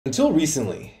Until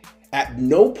recently, at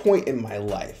no point in my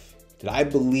life did I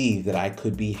believe that I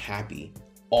could be happy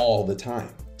all the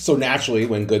time. So naturally,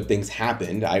 when good things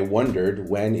happened, I wondered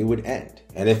when it would end.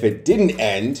 And if it didn't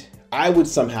end, I would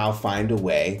somehow find a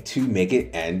way to make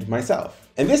it end myself.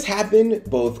 And this happened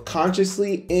both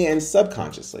consciously and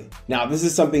subconsciously. Now, this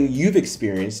is something you've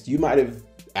experienced. You might have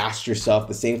asked yourself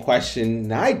the same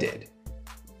question I did.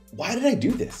 Why did I do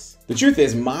this? The truth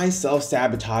is, my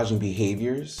self-sabotaging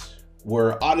behaviors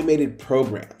were automated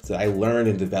programs that I learned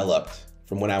and developed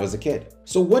from when I was a kid.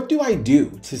 So what do I do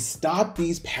to stop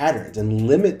these patterns and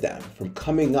limit them from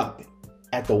coming up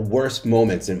at the worst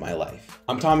moments in my life?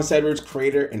 I'm Thomas Edwards,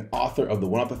 creator and author of The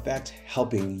One-Up Effect,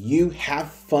 helping you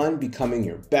have fun becoming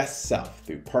your best self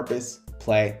through purpose,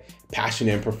 play, passion,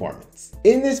 and performance.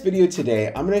 In this video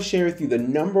today, I'm going to share with you the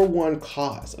 #1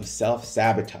 cause of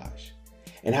self-sabotage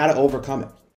and how to overcome it.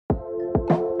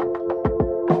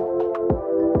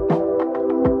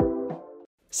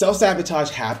 Self-sabotage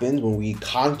happens when we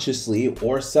consciously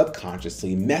or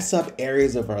subconsciously mess up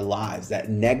areas of our lives that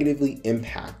negatively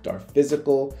impact our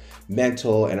physical,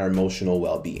 mental, and our emotional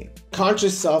well-being.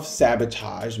 Conscious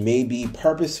self-sabotage may be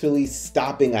purposefully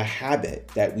stopping a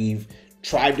habit that we've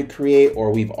tried to create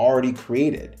or we've already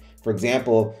created. For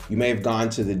example, you may have gone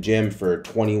to the gym for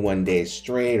 21 days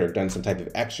straight or done some type of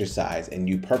exercise, and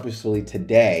you purposefully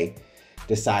today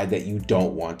decide that you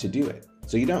don't want to do it.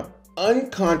 So you don't.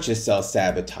 Unconscious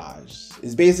self-sabotage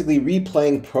is basically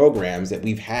replaying programs that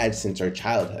we've had since our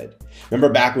childhood.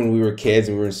 Remember back when we were kids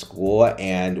and we were in school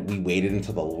and we waited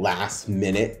until the last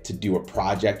minute to do a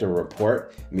project or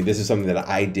report? I mean, this is something that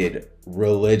I did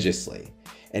religiously,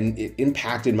 and it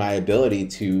impacted my ability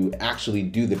to actually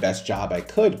do the best job I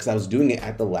could because I was doing it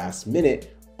at the last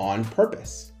minute on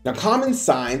purpose. Now, common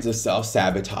signs of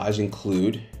self-sabotage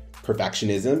include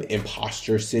perfectionism,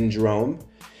 imposter syndrome,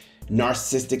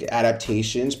 narcissistic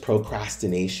adaptations,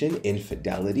 procrastination,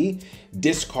 infidelity,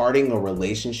 discarding a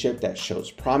relationship that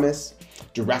shows promise,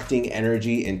 directing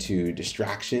energy into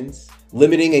distractions,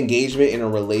 limiting engagement in a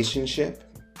relationship,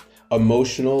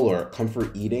 emotional or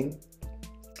comfort eating,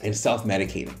 and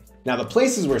self-medicating. Now, the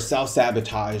places where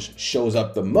self-sabotage shows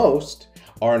up the most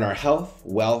are in our health,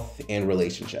 wealth, and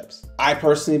relationships. I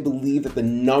personally believe that the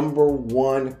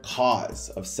 #1 cause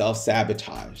of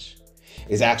self-sabotage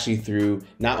is actually through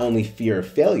not only fear of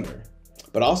failure,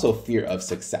 but also fear of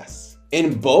success.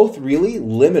 And both really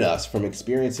limit us from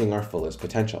experiencing our fullest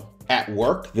potential. At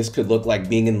work, this could look like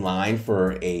being in line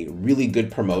for a really good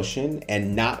promotion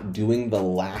and not doing the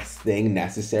last thing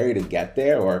necessary to get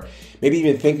there, or maybe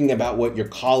even thinking about what your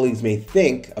colleagues may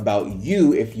think about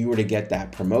you if you were to get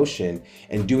that promotion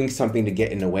and doing something to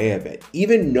get in the way of it,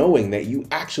 even knowing that you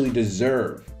actually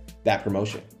deserve that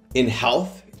promotion. In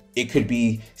health, it could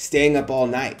be staying up all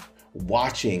night,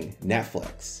 watching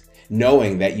Netflix,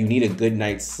 knowing that you need a good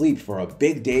night's sleep for a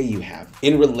big day you have.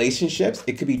 In relationships,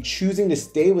 it could be choosing to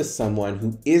stay with someone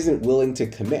who isn't willing to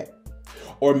commit.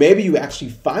 Or maybe you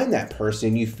actually find that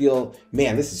person, you feel,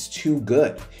 man, this is too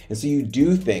good. And so you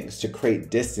do things to create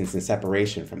distance and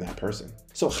separation from that person.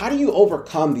 So how do you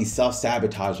overcome these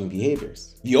self-sabotaging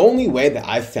behaviors? The only way that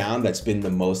I've found that's been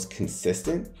the most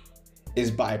consistent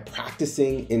is by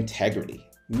practicing integrity.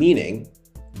 Meaning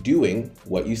doing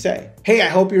what you say. Hey, I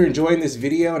hope you're enjoying this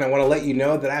video, and I want to let you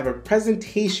know that I have a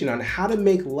presentation on how to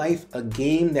make life a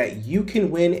game that you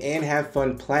can win and have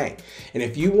fun playing. And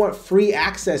if you want free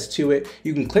access to it,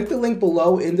 you can click the link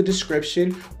below in the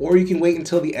description, or you can wait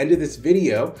until the end of this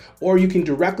video, or you can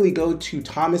directly go to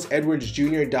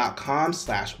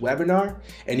thomasedwardsjr.com/webinar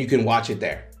and you can watch it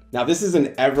there. Now, this is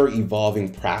an ever-evolving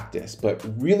practice, but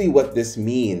really what this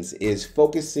means is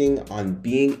focusing on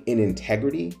being in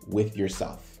integrity with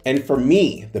yourself. And for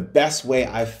me, the best way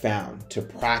I've found to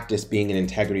practice being in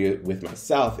integrity with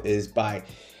myself is by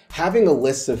having a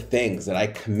list of things that I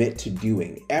commit to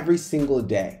doing every single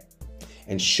day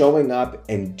and showing up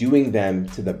and doing them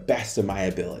to the best of my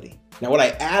ability. Now, what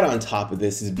I add on top of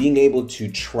this is being able to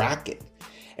track it.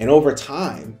 And over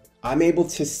time, I'm able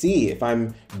to see if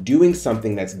I'm doing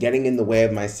something that's getting in the way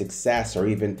of my success or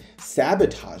even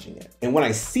sabotaging it. And when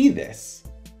I see this,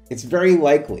 it's very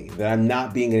likely that I'm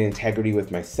not being in integrity with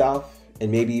myself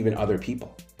and maybe even other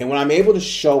people. And when I'm able to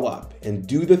show up and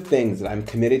do the things that I'm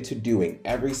committed to doing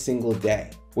every single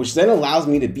day, which then allows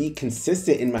me to be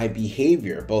consistent in my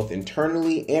behavior, both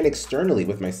internally and externally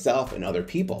with myself and other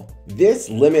people. This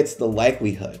limits the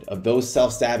likelihood of those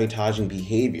self-sabotaging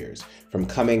behaviors from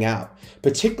coming out,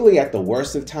 particularly at the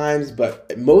worst of times,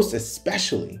 but most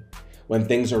especially when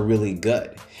things are really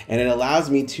good. And it allows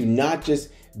me to not just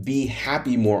be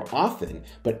happy more often,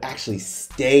 but actually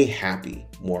stay happy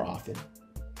more often.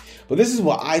 But this is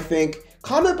what I think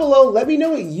Comment below, let me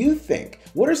know what you think.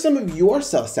 What are some of your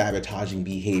self-sabotaging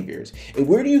behaviors? And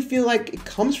where do you feel like it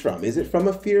comes from? Is it from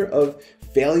a fear of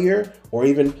failure or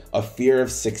even a fear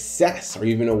of success? Are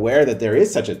you even aware that there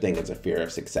is such a thing as a fear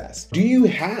of success? Do you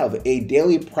have a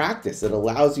daily practice that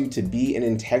allows you to be in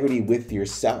integrity with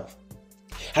yourself?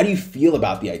 How do you feel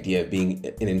about the idea of being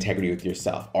in integrity with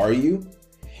yourself? Are you?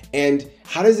 And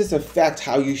how does this affect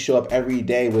how you show up every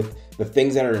day with the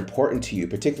things that are important to you,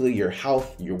 particularly your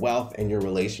health, your wealth, and your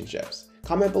relationships?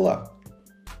 Comment below.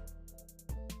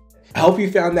 I hope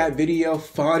you found that video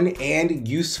fun and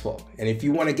useful. And if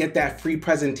you want to get that free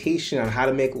presentation on how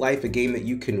to make life a game that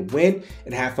you can win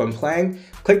and have fun playing,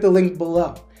 click the link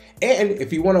below. And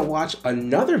if you want to watch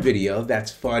another video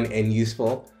that's fun and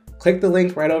useful, click the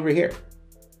link right over here.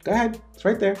 Go ahead, it's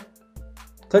right there.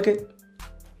 Click it.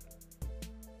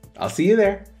 I'll see you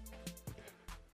there.